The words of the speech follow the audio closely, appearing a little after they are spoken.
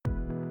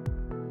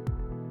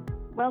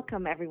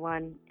Welcome,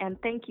 everyone, and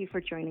thank you for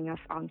joining us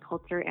on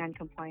Culture and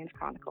Compliance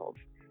Chronicles,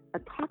 a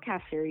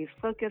podcast series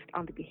focused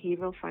on the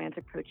behavioral science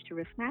approach to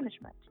risk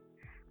management.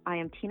 I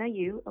am Tina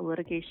Yu, a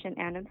litigation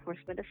and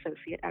enforcement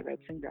associate at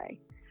Ropes & Gray.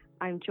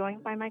 I'm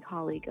joined by my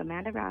colleague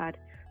Amanda Rad,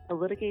 a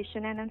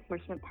litigation and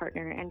enforcement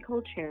partner and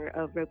co-chair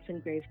of Ropes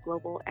 & Gray's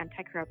Global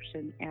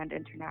Anti-Corruption and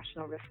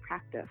International Risk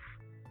Practice.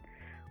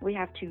 We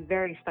have two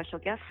very special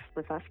guests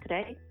with us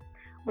today.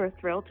 We're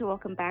thrilled to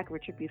welcome back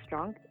Richard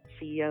Bustrong,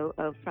 CEO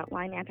of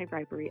Frontline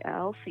Anti-Bribery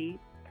LLC,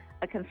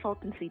 a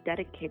consultancy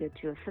dedicated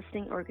to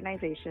assisting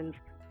organizations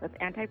with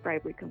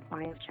anti-bribery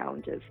compliance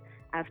challenges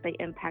as they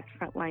impact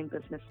frontline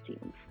business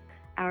teams.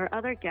 Our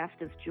other guest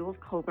is Jules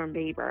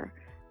Colburn-Baber,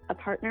 a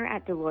partner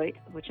at Deloitte,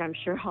 which I'm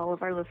sure all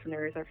of our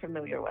listeners are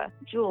familiar with.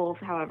 Jules,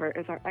 however,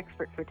 is our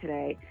expert for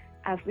today,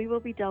 as we will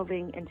be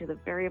delving into the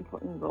very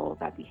important role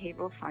that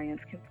behavioral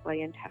science can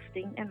play in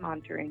testing and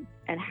monitoring,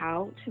 and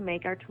how to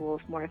make our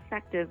tools more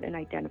effective in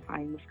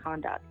identifying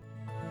misconduct.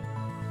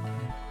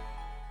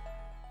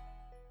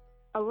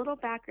 A little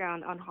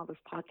background on how this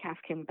podcast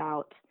came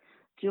about.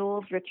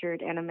 Jules,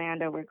 Richard, and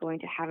Amanda were going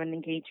to have an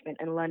engagement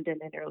in London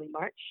in early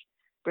March,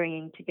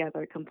 bringing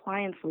together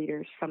compliance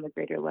leaders from the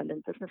Greater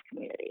London business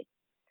community.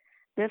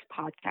 This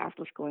podcast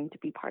was going to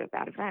be part of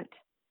that event.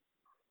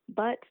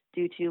 But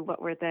due to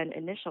what were then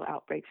initial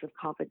outbreaks of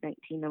COVID-19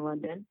 in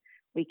London,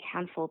 we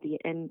canceled the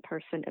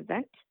in-person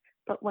event,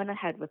 but went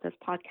ahead with this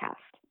podcast,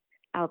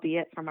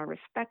 albeit from our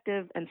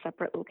respective and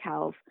separate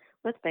locales,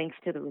 with thanks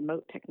to the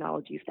remote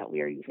technologies that we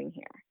are using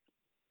here.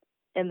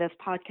 In this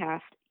podcast,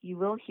 you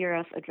will hear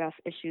us address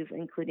issues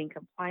including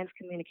compliance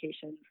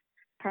communications,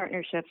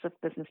 partnerships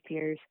with business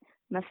peers,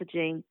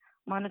 messaging,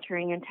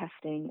 monitoring and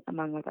testing,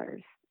 among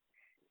others.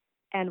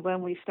 And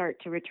when we start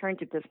to return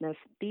to business,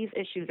 these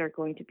issues are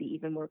going to be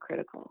even more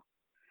critical.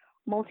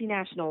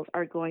 Multinationals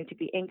are going to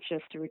be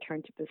anxious to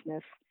return to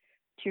business,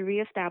 to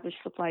reestablish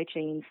supply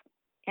chains,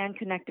 and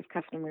connect with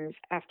customers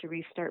as to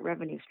restart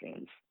revenue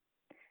streams.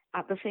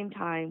 At the same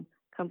time,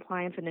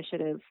 compliance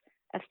initiatives,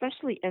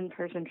 especially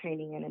in-person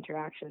training and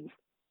interactions,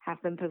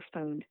 have been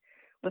postponed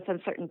with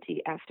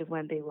uncertainty as to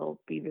when they will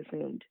be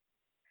resumed.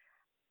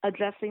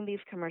 Addressing these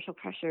commercial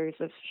pressures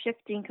of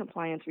shifting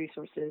compliance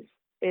resources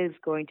is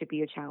going to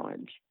be a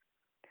challenge.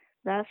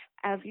 Thus,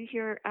 as you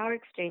hear our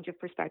exchange of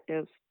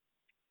perspectives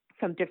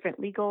from different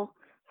legal,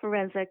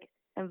 forensic,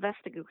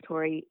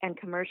 investigatory, and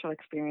commercial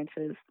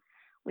experiences,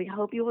 we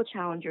hope you will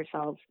challenge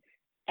yourselves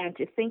and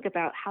to think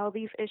about how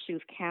these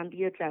issues can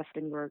be addressed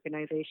in your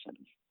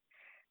organizations.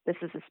 This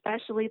is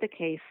especially the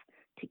case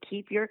to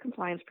keep your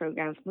compliance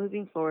programs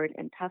moving forward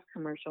in tough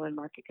commercial and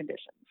market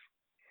conditions.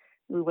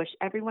 We wish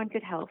everyone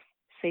good health,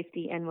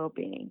 safety, and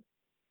well-being.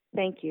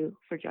 Thank you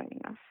for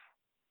joining us.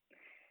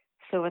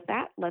 So with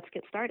that, let's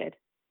get started.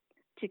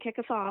 To kick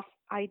us off,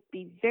 I'd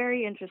be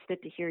very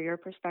interested to hear your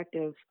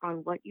perspectives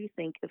on what you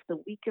think is the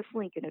weakest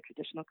link in a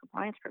traditional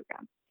compliance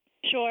program.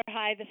 Sure.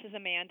 Hi, this is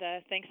Amanda.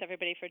 Thanks,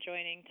 everybody, for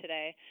joining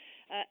today.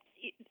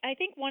 I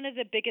think one of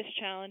the biggest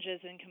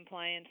challenges in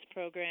compliance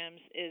programs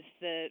is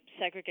the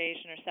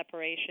segregation or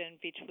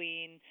separation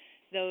between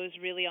those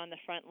really on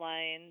the front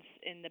lines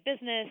in the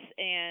business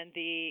and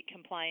the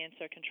compliance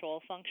or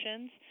control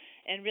functions,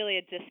 and really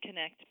a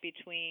disconnect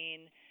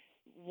between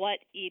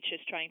what each is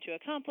trying to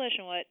accomplish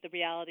and what the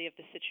reality of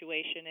the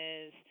situation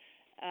is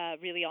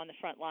really on the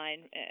front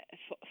line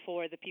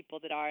for the people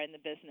that are in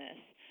the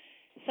business.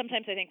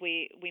 Sometimes I think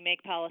we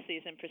make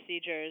policies and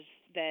procedures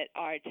that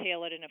are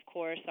tailored and, of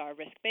course, are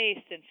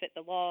risk-based and fit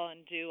the law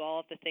and do all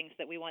of the things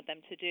that we want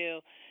them to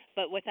do,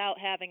 but without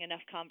having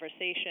enough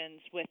conversations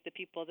with the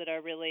people that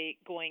are really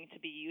going to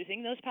be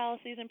using those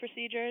policies and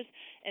procedures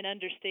and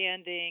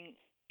understanding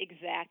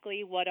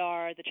exactly what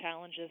are the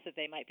challenges that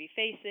they might be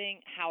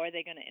facing, how are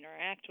they going to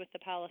interact with the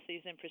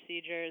policies and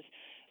procedures,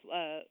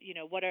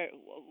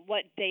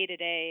 what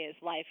day-to-day is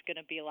life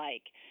going to be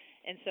like.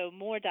 And so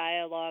more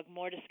dialogue,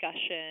 more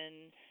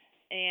discussion,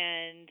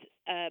 and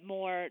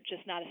more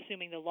just not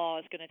assuming the law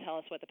is going to tell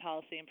us what the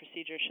policy and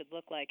procedure should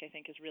look like, I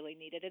think is really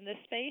needed in this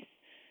space.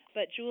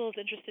 But Jules,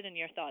 interested in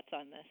your thoughts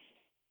on this.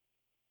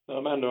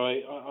 Amanda,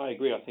 I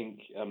agree. I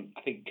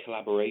think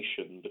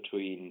collaboration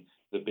between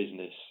the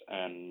business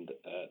and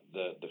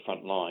the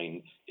front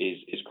line is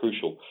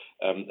crucial,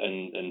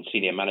 and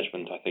senior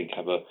management, I think,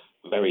 have a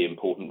very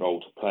important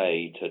role to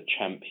play to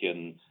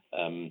champion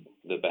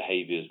the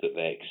behaviours that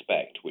they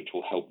expect, which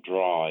will help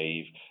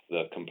drive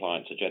the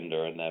compliance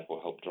agenda and therefore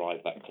help drive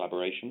that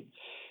collaboration.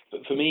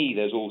 But for me,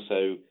 there's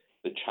also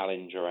the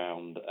challenge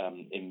around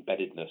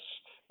embeddedness.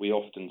 I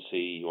often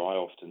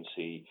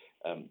see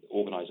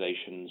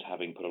organisations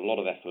having put a lot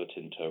of effort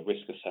into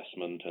risk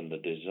assessment and the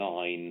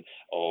design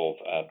of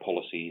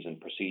policies and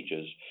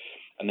procedures.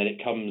 And then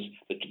it comes,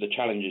 the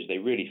challenges they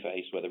really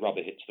face where the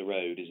rubber hits the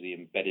road is the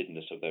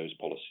embeddedness of those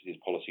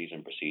policies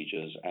and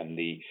procedures and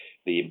the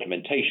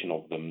implementation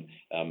of them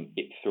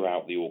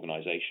throughout the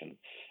organisation.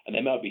 And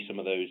there might be some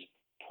of those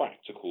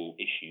practical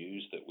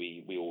issues that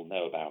we all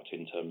know about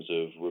in terms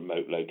of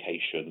remote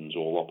locations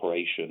or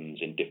operations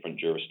in different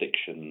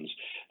jurisdictions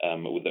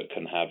that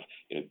can have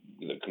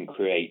that can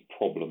create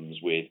problems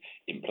with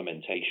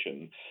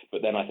implementation.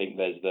 But then I think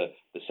there's the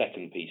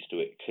second piece to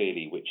it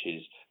clearly, which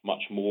is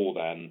much more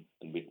than,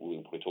 and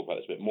we'll probably talk about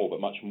this a bit more, but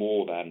much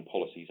more than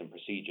policies and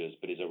procedures,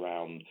 but is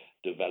around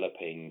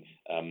developing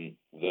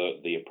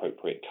the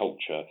appropriate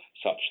culture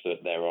such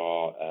that there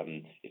are,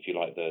 if you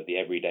like, the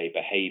everyday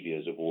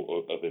behaviours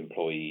of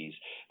employees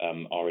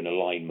are in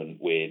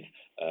alignment with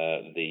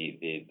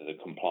the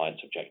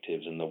compliance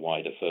objectives and the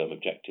wider firm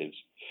objectives.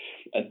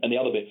 And the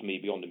other bit for me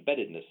beyond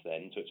embeddedness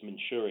then, so it's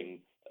ensuring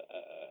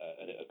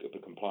a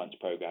compliance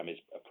program is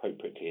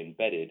appropriately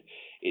embedded.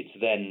 It's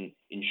then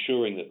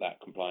ensuring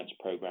that compliance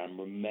program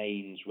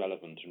remains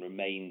relevant and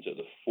remains at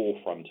the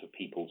forefront of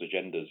people's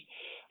agendas.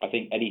 I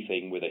think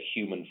anything with a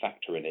human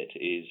factor in it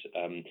is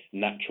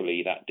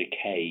naturally that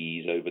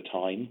decays over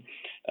time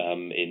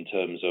in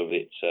terms of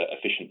its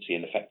efficiency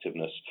and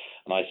effectiveness.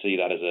 And I see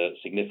that as a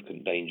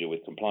significant danger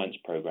with compliance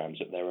programs,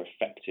 that their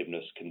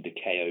effectiveness can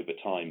decay over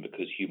time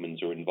because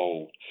humans are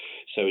involved.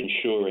 So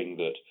ensuring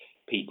that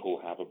people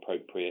have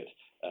appropriate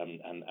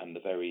and the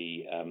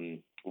very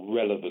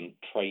relevant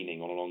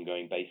training on an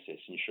ongoing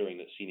basis, ensuring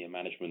that senior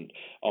management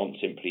aren't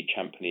simply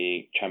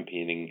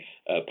championing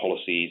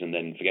policies and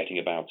then forgetting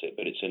about it,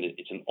 but it's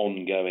an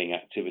ongoing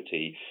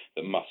activity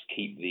that must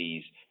keep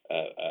these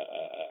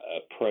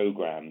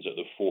programs at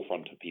the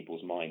forefront of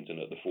people's minds and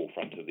at the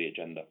forefront of the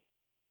agenda.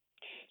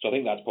 So I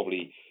think that's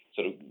probably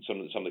sort of some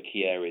of the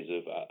key areas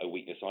of a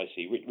weakness I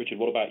see. Richard,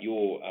 what about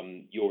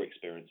your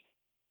experience?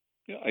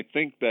 Yeah, I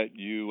think that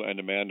you and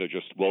Amanda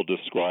just well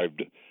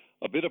described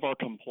a bit of our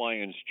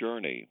compliance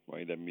journey,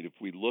 right? I mean, if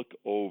we look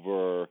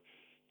over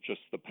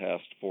just the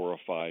past 4 or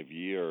 5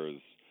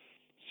 years,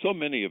 so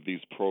many of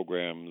these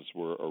programs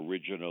were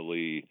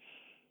originally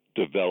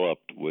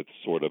developed with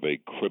sort of a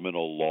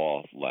criminal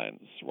law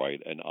lens,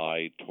 right? An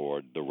eye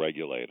toward the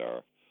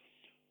regulator.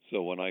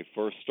 So when I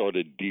first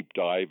started deep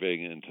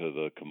diving into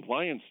the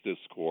compliance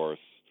discourse,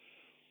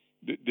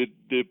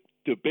 the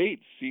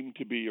debate seemed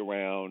to be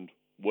around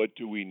what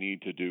do we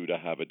need to do to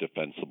have a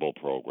defensible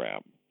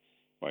program,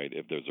 right?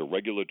 If there's a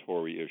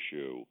regulatory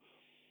issue,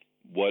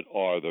 what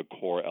are the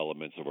core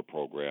elements of a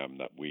program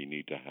that we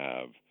need to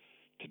have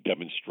to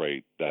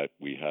demonstrate that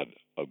we had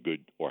a good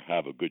or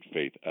have a good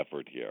faith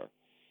effort here?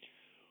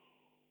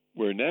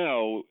 Where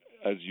now,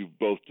 as you've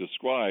both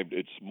described,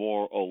 it's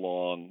more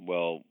along,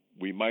 well,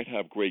 we might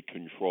have great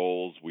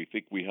controls, we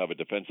think we have a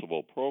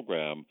defensible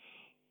program,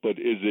 but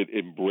is it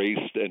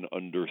embraced and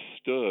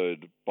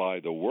understood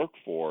by the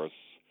workforce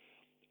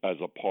as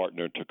a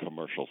partner to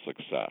commercial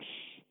success,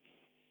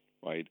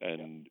 right?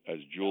 And as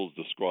Jules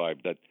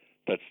described,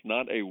 that's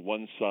not a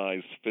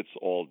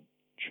one-size-fits-all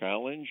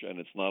challenge, and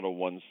it's not a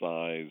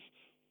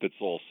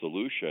one-size-fits-all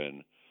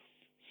solution.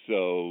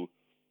 So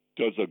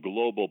does a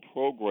global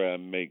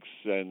program make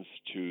sense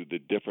to the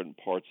different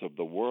parts of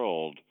the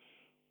world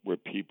where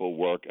people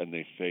work and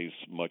they face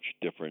much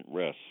different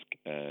risk?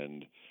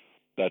 And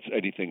that's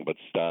anything but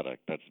static.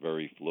 That's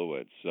very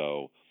fluid.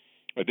 So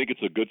I think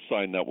it's a good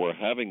sign that we're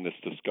having this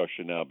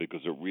discussion now, because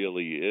it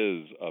really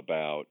is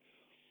about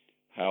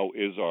how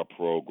is our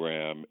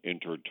program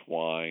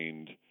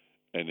intertwined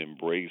and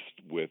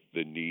embraced with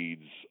the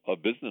needs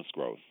of business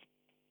growth.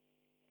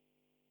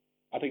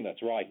 I think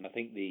that's right, and I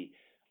think the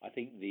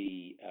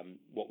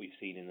what we've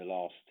seen in the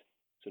last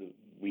sort of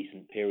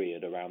recent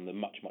period around the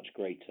much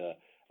greater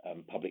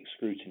public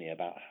scrutiny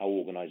about how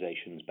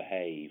organisations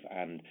behave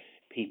and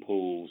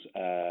people's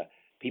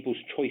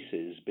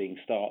choices being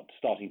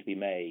starting to be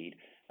made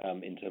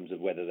in terms of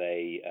whether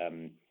they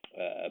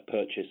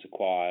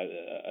acquire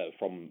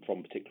from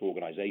particular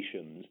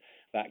organisations,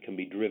 that can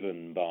be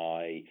driven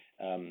by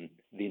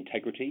the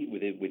integrity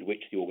with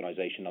which the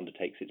organisation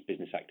undertakes its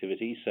business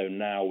activities. So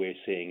now we're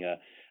seeing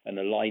an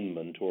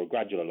alignment or a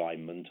gradual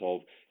alignment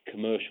of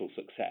commercial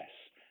success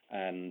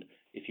and,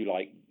 if you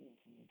like,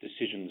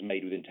 decisions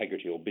made with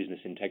integrity or business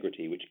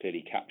integrity, which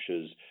clearly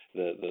captures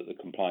the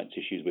compliance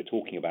issues we're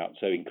talking about.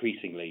 So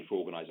increasingly for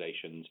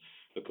organisations,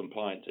 the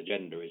compliance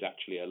agenda is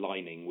actually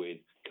aligning with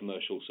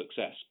commercial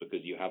success, because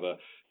you have a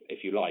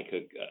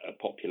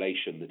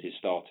population that is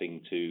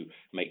starting to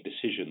make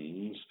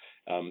decisions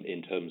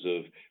in terms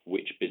of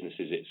which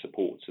businesses it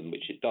supports and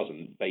which it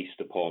doesn't,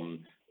 based upon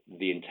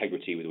the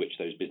integrity with which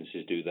those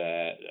businesses do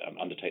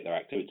undertake their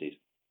activities.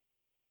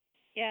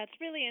 Yeah,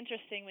 it's really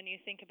interesting when you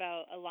think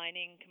about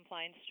aligning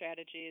compliance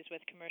strategies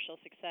with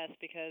commercial success,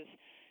 because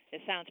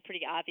it sounds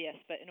pretty obvious,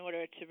 but in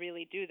order to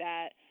really do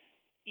that,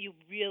 you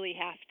really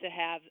have to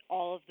have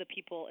all of the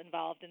people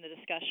involved in the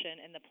discussion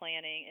and the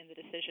planning and the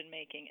decision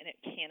making, and it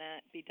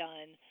cannot be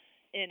done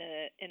in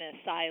a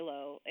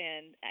silo.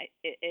 And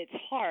it's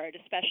hard,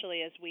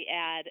 especially as we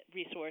add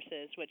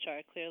resources, which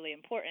are clearly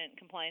important,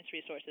 compliance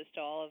resources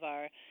to all of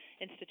our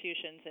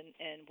institutions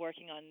and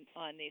working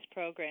on these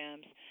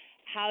programs.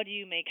 How do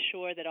you make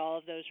sure that all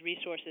of those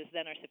resources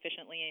then are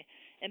sufficiently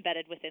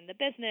embedded within the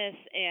business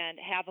and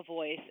have a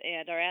voice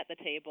and are at the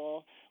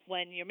table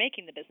when you're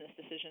making the business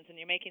decisions and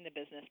you're making the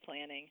business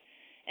planning?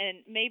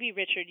 And maybe,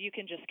 Richard, you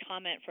can just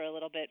comment for a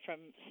little bit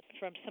from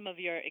some of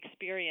your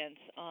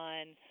experience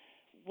on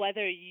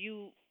whether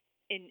you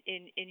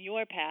in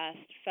your past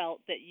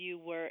felt that you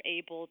were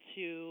able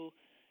to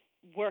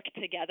work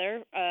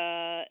together,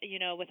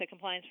 with a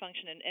compliance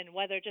function, and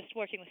whether just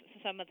working with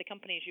some of the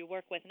companies you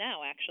work with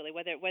now, actually,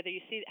 whether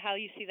you see how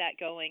you see that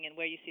going and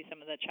where you see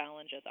some of the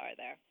challenges are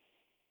there.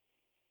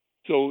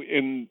 So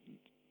in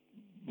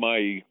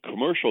my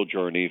commercial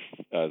journey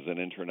as an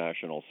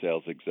international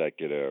sales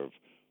executive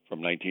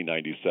from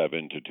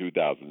 1997 to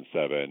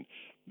 2007,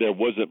 there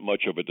wasn't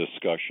much of a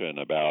discussion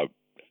about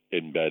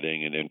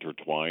embedding and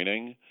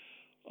intertwining.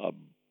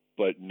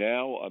 But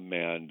now,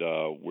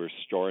 Amanda, we're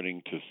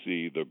starting to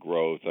see the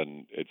growth,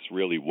 and it's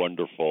really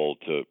wonderful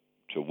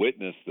to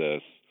witness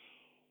this,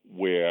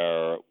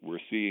 where we're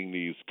seeing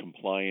these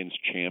compliance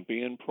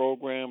champion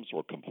programs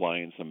or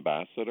compliance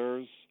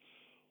ambassadors,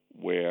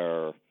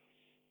 where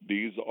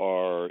these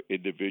are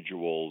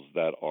individuals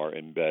that are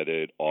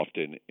embedded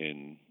often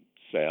in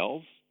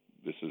sales.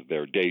 This is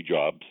their day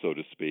job, so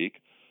to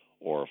speak,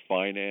 or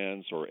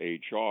finance or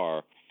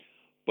HR,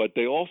 but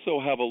they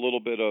also have a little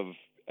bit of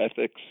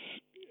ethics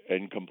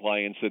and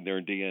compliance in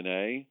their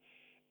DNA,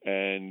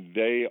 and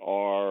they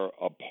are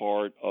a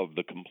part of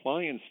the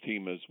compliance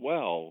team as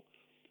well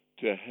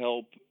to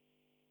help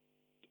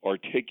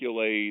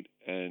articulate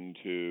and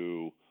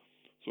to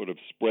sort of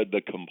spread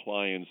the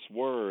compliance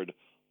word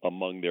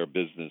among their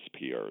business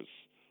peers.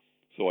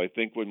 So I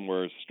think when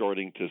we're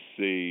starting to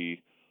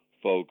see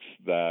folks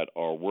that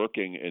are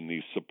working in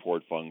these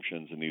support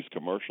functions and these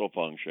commercial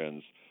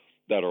functions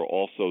that are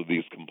also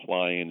these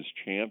compliance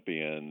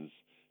champions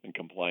and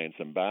compliance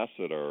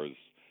ambassadors,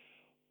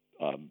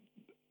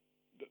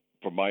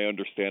 from my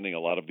understanding, a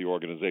lot of the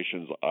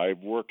organizations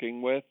I'm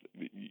working with,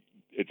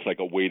 it's like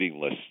a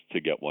waiting list to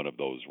get one of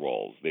those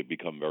roles. They've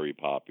become very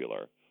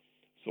popular.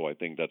 So I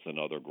think that's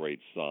another great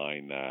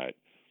sign that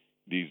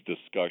these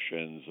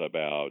discussions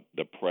about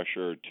the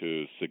pressure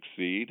to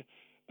succeed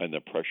and the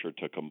pressure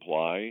to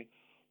comply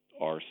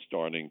are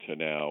starting to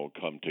now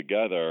come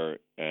together,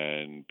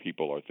 and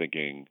people are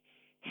thinking,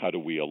 how do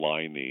we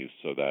align these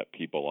so that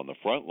people on the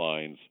front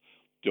lines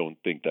don't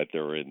think that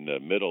they're in the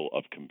middle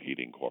of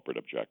competing corporate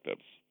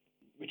objectives?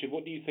 Richard,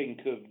 what do you think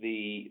of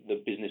the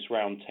Business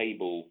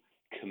Roundtable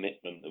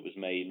commitment that was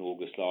made in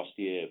August last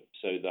year?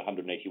 So the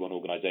 181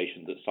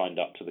 organisations that signed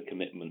up to the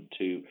commitment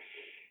to,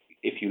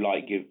 if you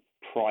like, give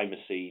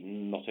primacy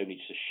not only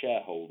to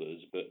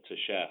shareholders, but to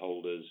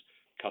shareholders,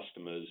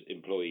 customers,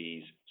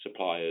 employees,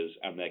 suppliers,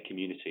 and their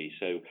community.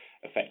 So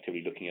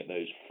effectively looking at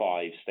those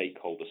 5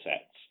 stakeholder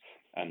sets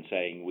and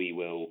saying we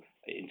will,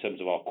 in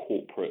terms of our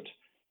corporate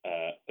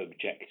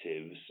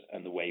objectives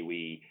and the way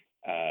we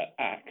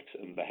act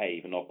and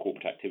behave in our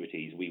corporate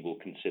activities, we will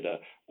consider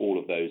all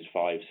of those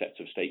 5 sets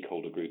of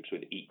stakeholder groups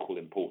with equal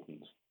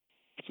importance.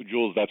 So,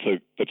 Jules,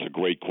 that's a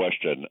great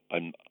question.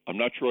 I'm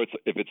not sure if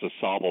it's a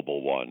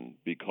solvable one,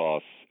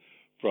 because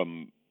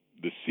from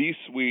the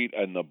C-suite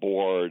and the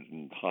board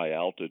and high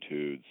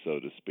altitude,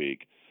 so to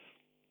speak,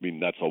 I mean,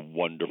 that's a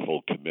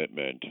wonderful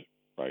commitment,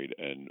 right,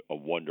 and a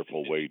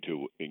wonderful way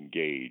to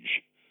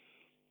engage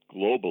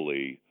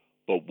globally.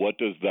 But what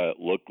does that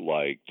look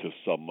like to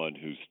someone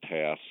who's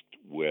tasked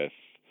with,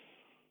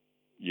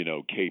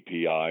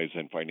 KPIs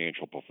and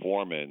financial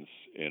performance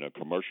in a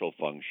commercial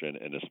function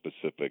in a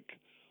specific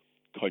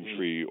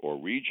country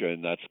or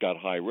region that's got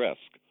high risk?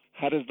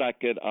 How does that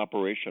get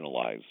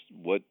operationalized?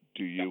 What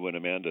do you and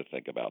Amanda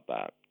think about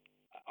that?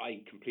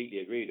 I completely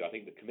agree with you. I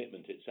think the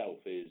commitment itself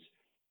is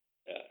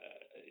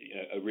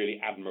a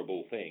really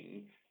admirable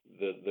thing.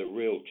 The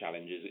real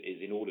challenge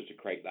is in order to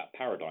create that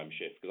paradigm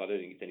shift, because I don't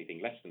think it's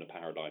anything less than a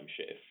paradigm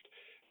shift.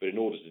 But in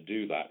order to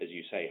do that, as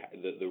you say,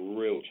 the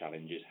real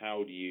challenge is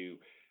how do you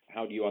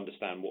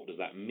understand what does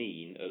that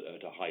mean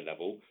at a high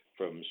level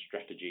from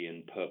strategy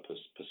and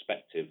purpose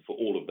perspective for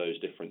all of those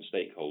different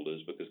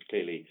stakeholders, because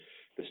clearly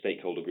the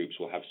stakeholder groups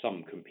will have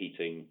some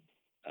competing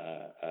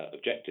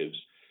objectives.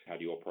 How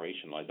do you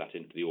operationalize that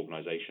into the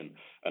organization?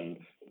 And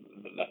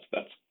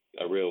that's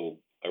a real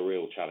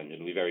challenge, and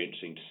it'll be very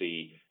interesting to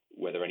see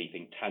whether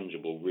anything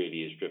tangible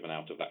really is driven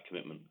out of that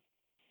commitment.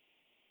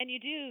 And you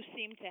do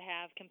seem to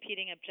have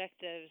competing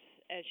objectives,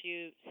 as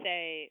you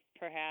say,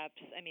 perhaps.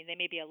 I mean, they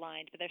may be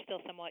aligned, but they're still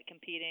somewhat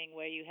competing,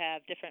 where you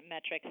have different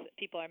metrics.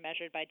 People are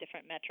measured by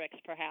different metrics,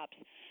 perhaps,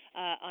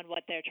 on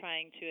what they're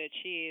trying to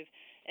achieve.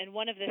 And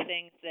one of the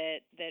things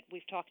that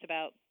we've talked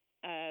about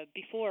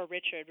before,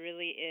 Richard,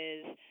 really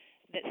is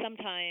that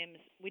sometimes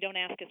we don't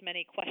ask as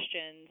many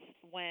questions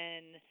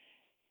when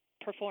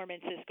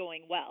performance is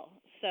going well.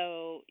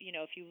 So,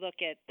 if you look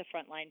at the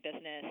frontline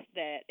business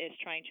that is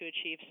trying to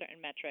achieve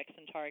certain metrics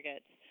and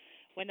targets,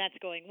 when that's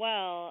going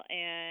well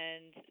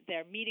and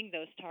they're meeting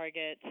those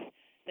targets,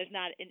 there's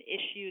not an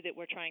issue that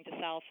we're trying to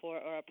solve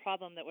for or a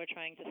problem that we're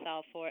trying to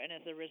solve for, and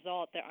as a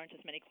result, there aren't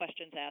as many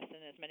questions asked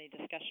and as many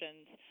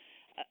discussions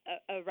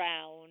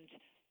around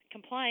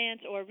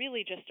compliance, or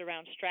really just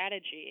around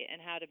strategy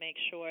and how to make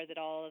sure that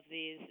all of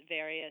these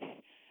various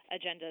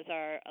agendas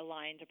are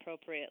aligned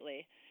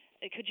appropriately.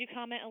 Could you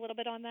comment a little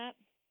bit on that?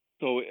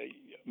 So,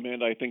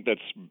 Amanda, I think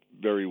that's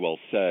very well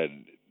said.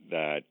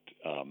 that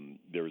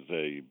there's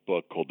a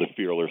book called The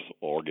Fearless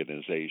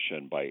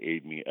Organization by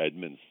Amy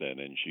Edmondson,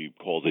 and she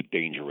calls it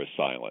dangerous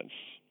silence,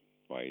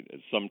 right?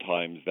 And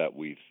sometimes that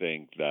we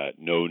think that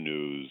no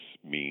news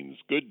means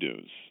good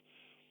news.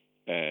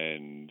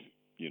 And,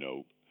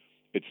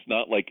 it's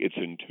not like it's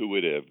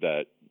intuitive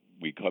that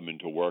we come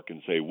into work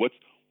and say,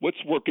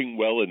 what's working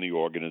well in the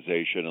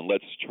organization, and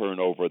let's turn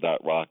over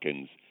that rock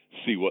and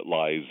see what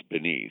lies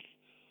beneath.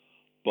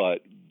 But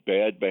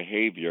bad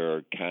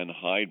behavior can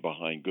hide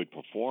behind good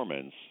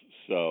performance.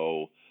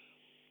 So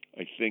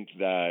I think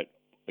that,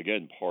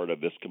 again, part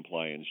of this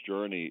compliance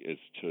journey is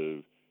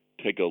to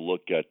take a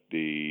look at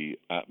the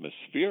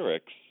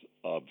atmospherics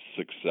of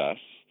success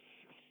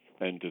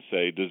and to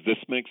say, does this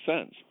make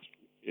sense?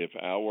 If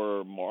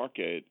our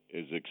market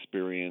is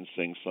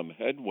experiencing some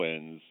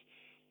headwinds,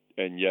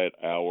 and yet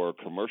our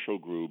commercial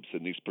groups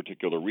in these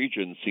particular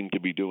regions seem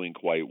to be doing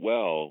quite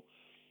well,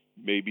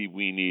 maybe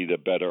we need a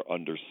better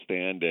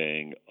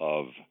understanding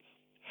of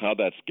how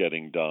that's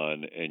getting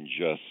done, and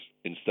just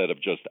instead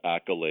of just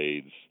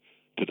accolades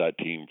to that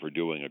team for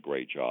doing a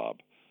great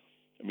job.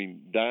 I mean,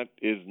 that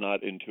is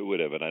not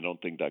intuitive, and I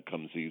don't think that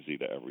comes easy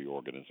to every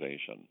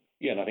organization.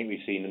 Yeah, and I think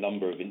we've seen a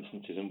number of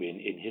instances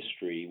in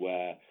history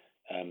where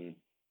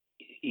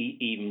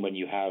even when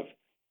you have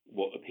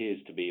what appears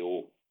to be,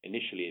 or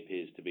initially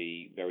appears to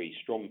be, very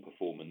strong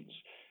performance,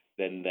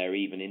 then there are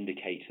even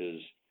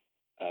indicators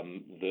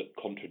that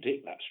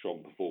contradict that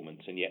strong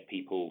performance, and yet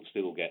people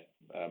still get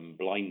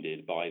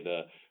blinded by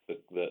the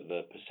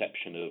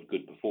perception of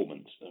good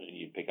performance.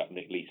 You pick up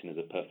Nick Leeson as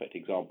a perfect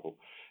example,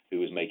 who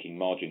was making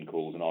margin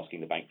calls and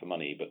asking the bank for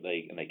money, but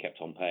they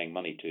kept on paying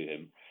money to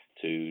him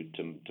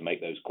to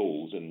make those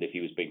calls, and if he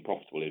was being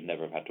profitable, he'd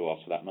never have had to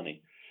ask for that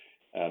money.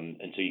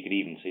 And so you could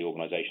even see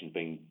organizations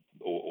being,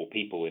 or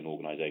people in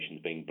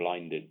organizations being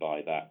blinded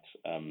by that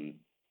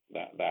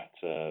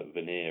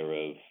veneer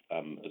of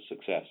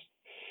success.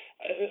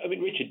 I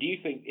mean, Richard, do you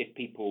think if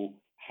people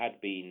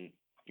had been,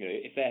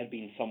 if there had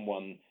been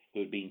someone who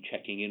had been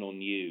checking in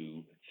on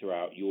you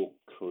throughout your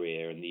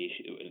career and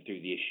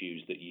through the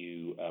issues that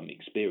you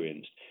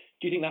experienced,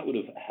 do you think that would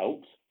have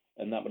helped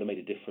and that would have made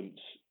a difference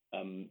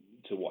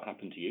to what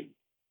happened to you?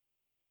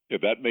 Yeah,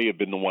 that may have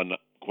been the one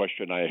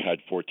question I had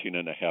 14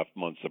 and a half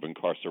months of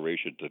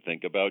incarceration to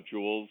think about,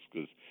 Jules,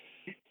 because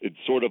it's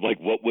sort of like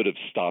what would have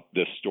stopped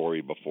this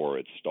story before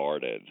it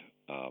started.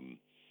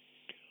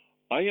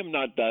 I am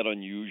not that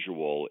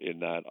unusual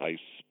in that I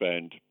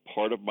spent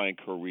part of my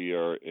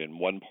career in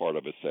one part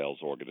of a sales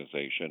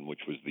organization, which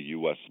was the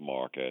U.S.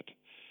 market,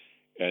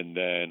 and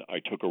then I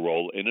took a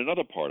role in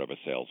another part of a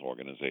sales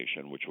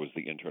organization, which was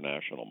the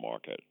international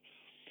market.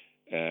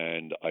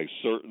 And I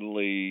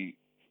certainly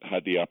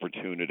had the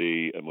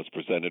opportunity and was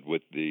presented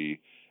with the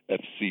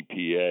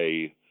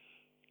FCPA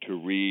to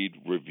read,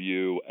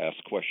 review, ask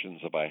questions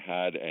if I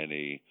had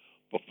any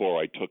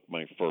before I took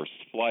my first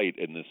flight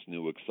in this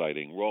new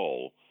exciting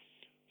role.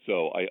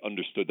 So I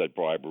understood that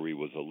bribery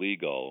was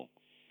illegal.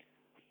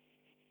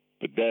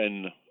 But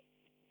then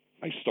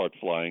I start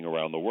flying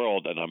around the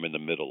world, and I'm in the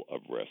middle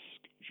of risk,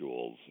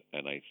 Jules.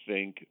 And I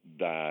think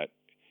that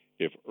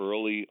if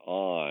early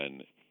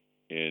on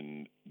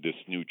in this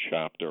new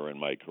chapter in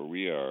my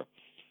career,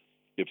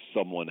 if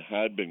someone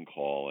had been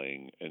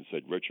calling and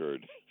said,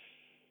 Richard,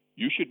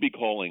 you should be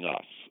calling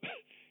us.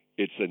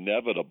 It's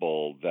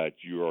inevitable that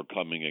you are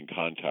coming in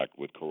contact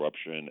with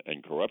corruption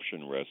and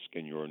corruption risk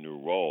in your new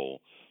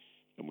role.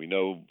 And we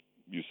know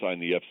you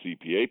signed the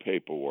FCPA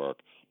paperwork,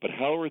 but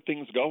how are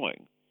things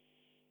going?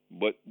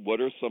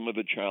 What are some of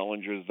the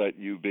challenges that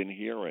you've been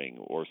hearing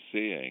or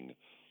seeing?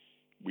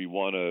 We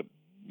want to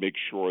make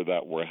sure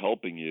that we're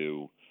helping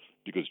you,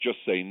 because just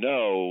say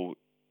no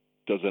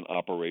doesn't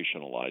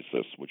operationalize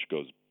this, which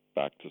goes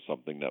back to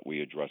something that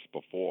we addressed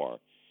before.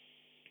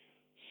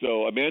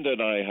 So Amanda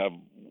and I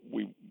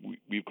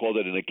we've called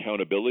it an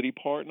accountability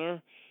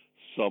partner,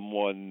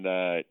 someone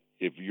that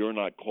if you're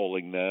not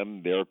calling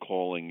them, they're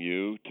calling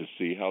you to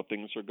see how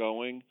things are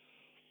going.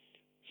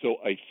 So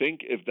I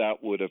think if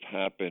that would have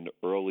happened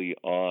early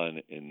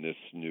on in this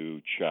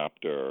new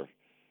chapter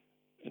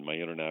in my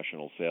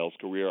international sales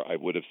career, I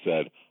would have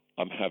said,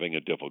 I'm having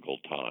a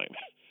difficult time.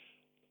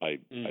 I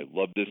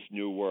love this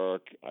new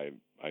work. I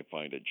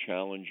find it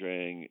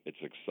challenging. It's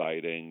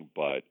exciting,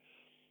 but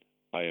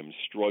I am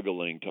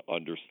struggling to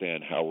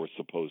understand how we're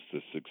supposed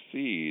to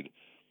succeed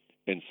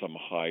in some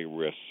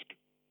high-risk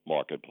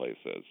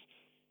marketplaces.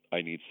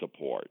 I need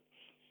support.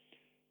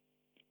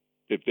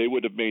 If they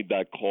would have made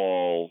that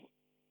call,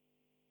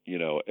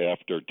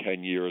 after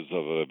 10 years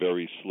of a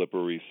very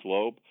slippery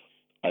slope,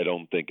 I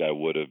don't think I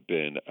would have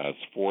been as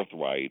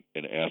forthright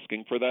in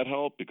asking for that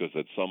help, because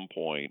at some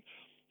point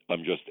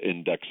I'm just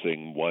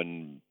indexing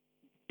one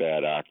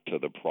bad act to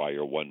the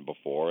prior one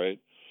before it.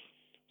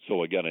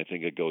 So again, I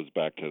think it goes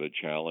back to the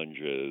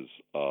challenges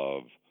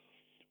of,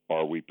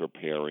 are we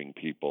preparing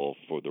people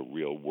for the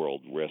real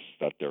world risks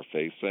that they're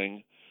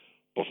facing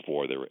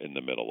before they're in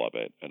the middle of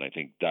it? And I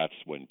think that's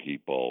when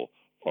people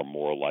are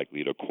more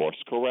likely to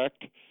course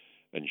correct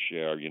and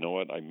share,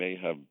 I may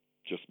have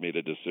just made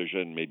a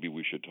decision, maybe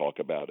we should talk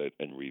about it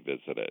and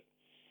revisit it.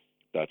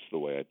 that's the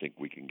way I think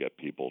we can get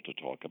people to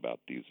talk about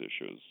these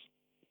issues.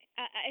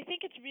 I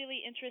think it's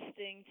really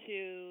interesting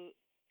to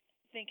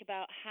think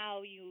about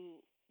how you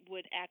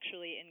would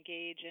actually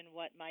engage in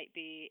what might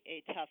be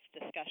a tough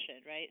discussion,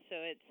 right? So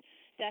it's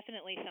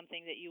definitely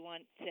something that you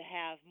want to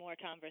have more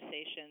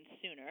conversations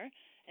sooner.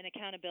 An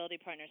accountability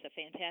partner is a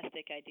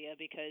fantastic idea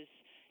because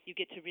you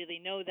get to really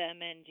know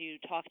them and you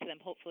talk to them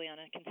hopefully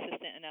on a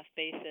consistent enough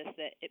basis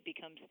that it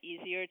becomes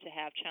easier to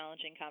have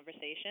challenging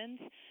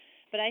conversations.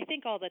 But I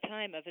think all the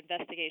time of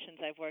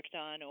investigations I've worked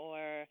on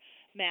or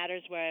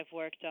matters where I've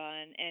worked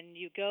on, and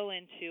you go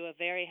into a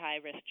very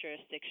high-risk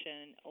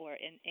jurisdiction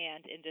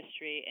and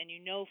industry, and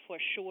you know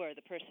for sure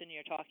the person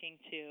you're talking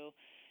to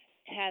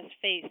has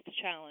faced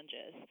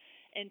challenges.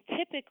 And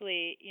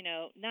typically,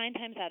 9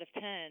 times out of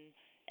 10,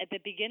 at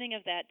the beginning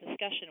of that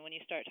discussion, when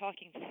you start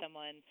talking to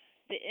someone,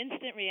 the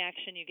instant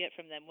reaction you get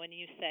from them when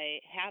you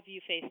say, "Have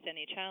you faced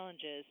any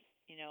challenges?"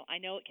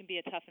 I know it can be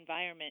a tough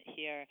environment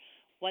here.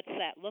 What's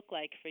that look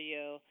like for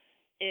you?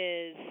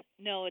 Is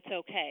no, it's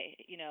okay.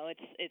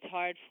 It's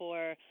hard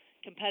for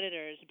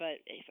competitors,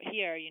 but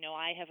here,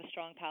 I have a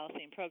strong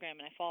policy and program,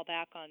 and I fall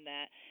back on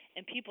that.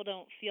 And people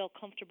don't feel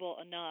comfortable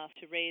enough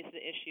to raise the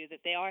issue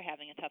that they are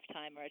having a tough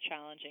time or a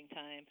challenging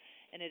time,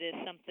 and it is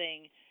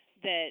something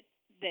that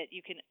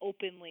you can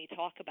openly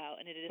talk about,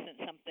 and it isn't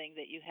something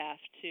that you have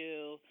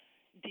to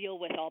deal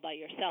with all by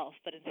yourself,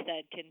 but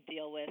instead can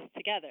deal with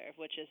together,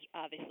 which is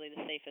obviously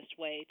the safest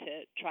way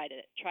to try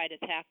to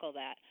tackle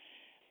that.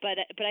 But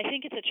I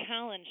think it's a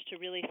challenge to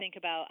really think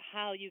about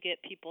how you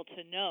get people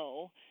to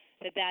know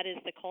that is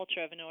the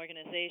culture of an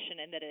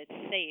organization and that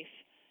it's safe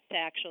to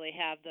actually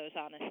have those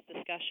honest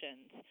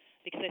discussions.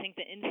 Because I think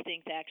the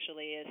instinct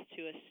actually is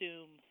to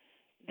assume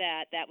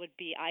that would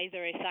be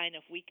either a sign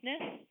of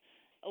weakness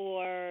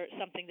or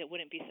something that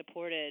wouldn't be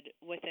supported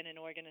within an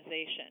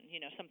organization.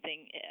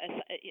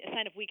 A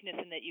sign of weakness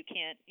in that you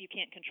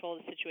can't control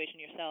the situation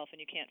yourself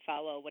and you can't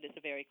follow what is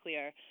a very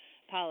clear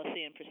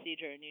policy and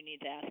procedure, and you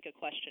need to ask a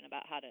question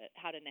about how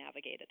to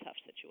navigate a tough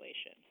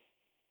situation.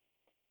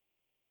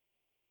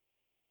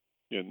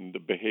 And the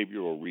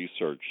behavioral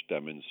research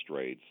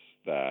demonstrates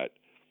that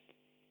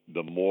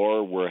the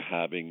more we're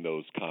having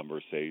those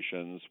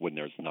conversations when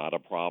there's not a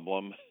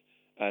problem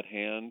at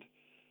hand,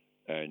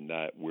 and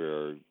that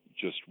we're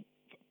just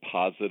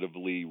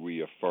positively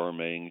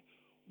reaffirming,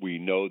 we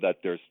know that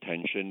there's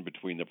tension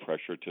between the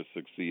pressure to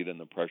succeed and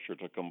the pressure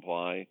to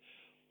comply,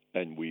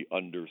 and we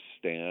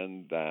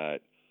understand that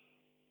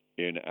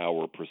in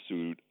our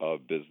pursuit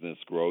of business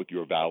growth,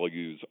 your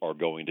values are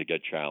going to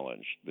get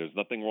challenged. There's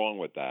nothing wrong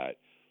with that.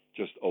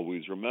 Just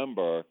always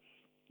remember,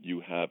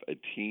 you have a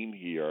team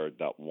here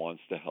that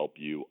wants to help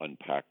you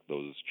unpack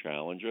those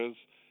challenges,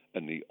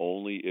 and the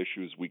only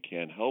issues we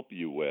can help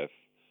you with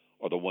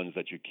are the ones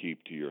that you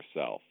keep to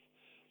yourself.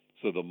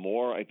 So the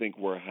more I think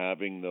we're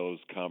having those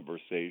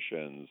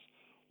conversations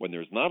when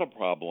there's not a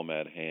problem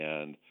at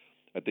hand,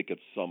 I think at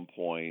some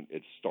point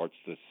it starts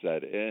to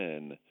set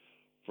in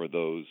for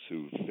those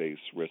who face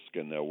risk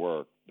in their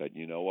work that,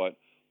 you know what,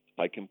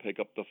 I can pick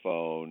up the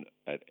phone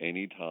at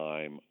any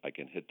time, I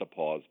can hit the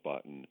pause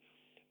button,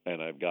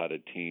 and I've got a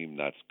team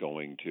that's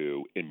going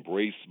to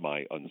embrace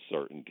my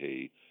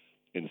uncertainty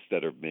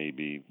instead of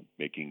maybe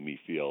making me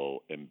feel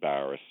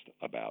embarrassed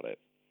about it.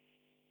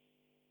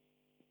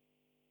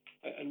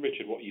 And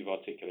Richard, what you've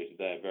articulated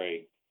there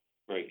very,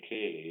 very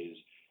clearly is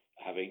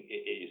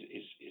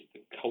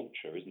the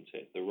culture, isn't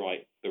it? The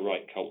right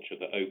culture,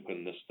 the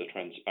openness, the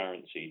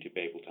transparency to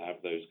be able to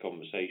have those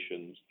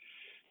conversations,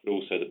 but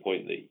also the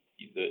point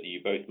that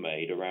you both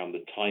made around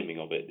the timing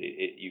of it.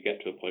 You get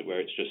to a point where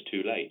it's just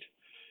too late.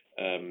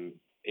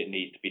 It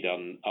needs to be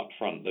done up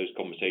front. Those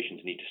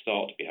conversations need to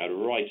start to be had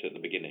right at the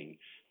beginning,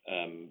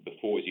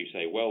 before, as you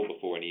say, well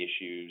before any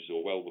issues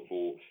or well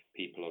before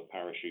people are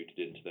parachuted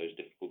into those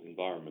difficult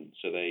environments,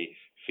 so they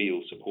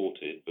feel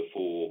supported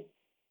before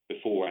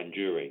and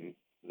during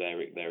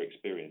their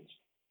experience.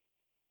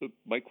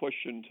 My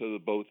question to the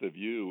both of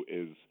you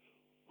is,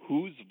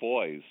 whose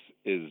voice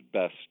is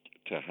best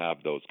to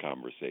have those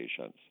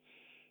conversations?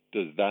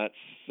 Does that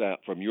sound,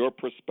 from your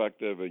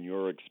perspective and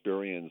your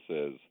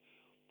experiences,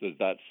 does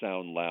that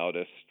sound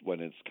loudest when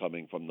it's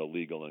coming from the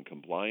legal and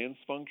compliance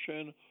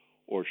function,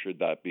 or should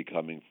that be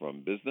coming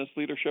from business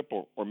leadership,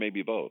 or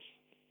maybe both?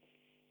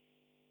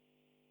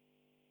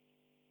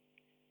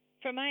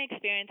 From my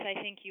experience, I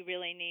think you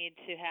really need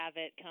to have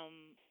it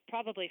come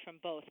probably from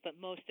both, but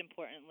most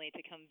importantly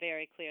to come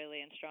very clearly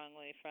and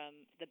strongly from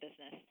the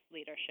business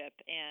leadership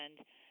and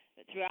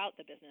throughout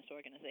the business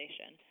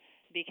organization.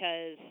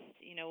 Because,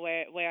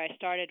 where I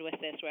started with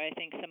this, where I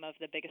think some of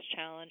the biggest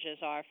challenges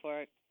are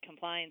for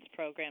compliance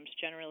programs,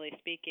 generally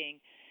speaking,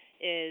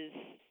 is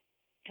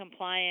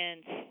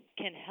compliance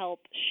can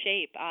help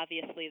shape,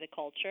 obviously, the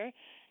culture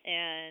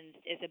and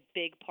is a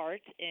big part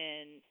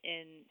in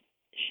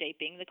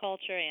shaping the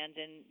culture and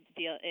in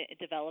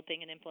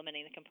developing and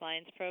implementing the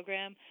compliance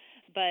program.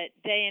 But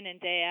day in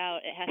and day out,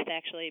 it has to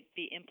actually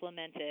be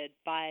implemented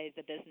by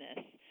the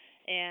business.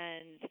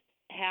 And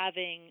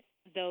having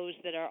those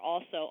that are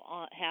also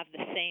have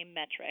the same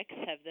metrics,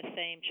 have the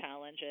same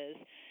challenges,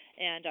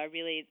 and are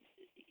really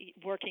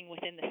working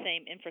within the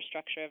same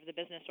infrastructure of the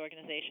business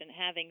organization,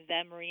 having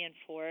them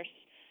reinforce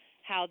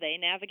how they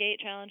navigate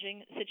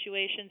challenging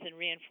situations and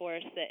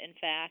reinforce that, in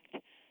fact,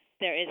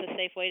 there is a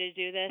safe way to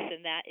do this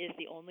and that is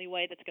the only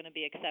way that's going to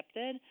be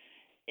accepted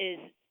is,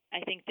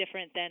 I think,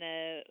 different than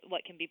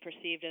what can be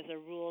perceived as a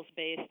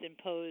rules-based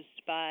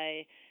imposed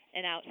by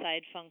an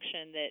outside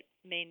function that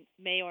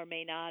may or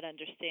may not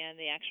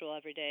understand the actual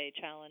everyday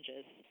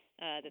challenges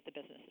that the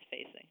business is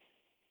facing.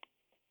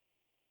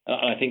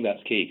 I think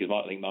that's key, because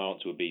I think my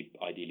answer would be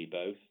ideally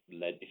both,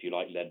 led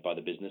by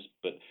the business.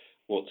 But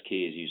what's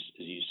key, as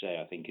you say,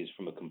 I think, is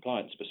from a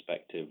compliance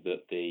perspective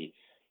that the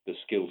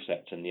skill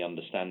sets and the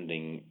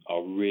understanding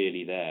are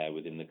really there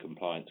within the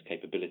compliance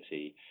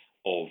capability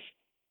of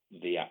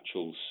the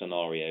actual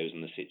scenarios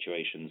and the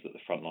situations that the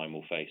frontline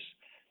will face,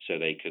 so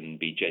they can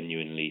be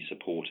genuinely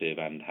supportive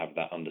and have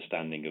that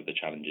understanding of the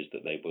challenges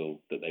that they will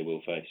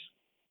face.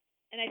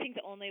 And I think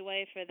the only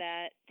way for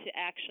that to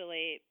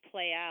actually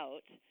play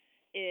out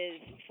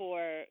is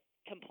for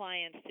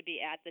compliance to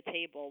be at the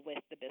table with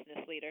the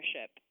business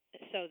leadership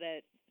so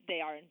that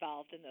they are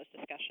involved in those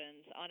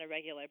discussions on a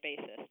regular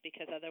basis,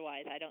 because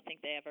otherwise I don't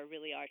think they ever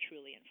really are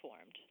truly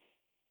informed.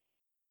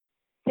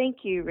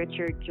 Thank you,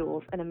 Richard,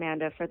 Jules, and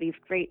Amanda, for these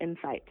great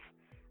insights.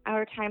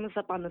 Our time is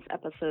up on this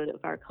episode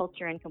of our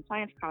Culture and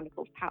Compliance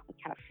Chronicles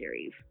podcast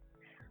series.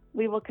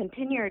 We will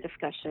continue our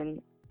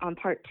discussion on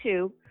part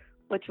 2,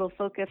 which will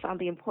focus on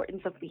the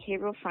importance of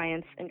behavioral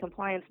science and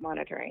compliance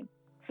monitoring.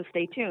 So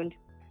stay tuned.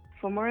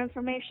 For more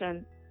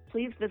information,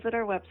 please visit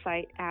our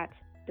website at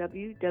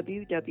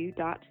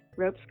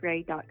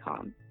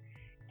www.ropesgray.com.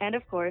 And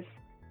of course,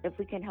 if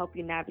we can help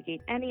you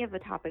navigate any of the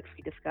topics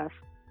we discuss,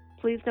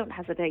 please don't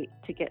hesitate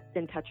to get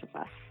in touch with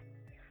us.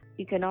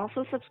 You can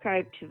also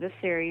subscribe to this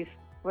series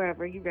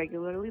wherever you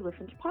regularly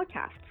listen to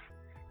podcasts,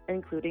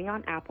 including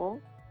on Apple,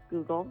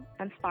 Google,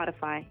 and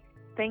Spotify.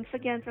 Thanks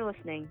again for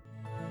listening.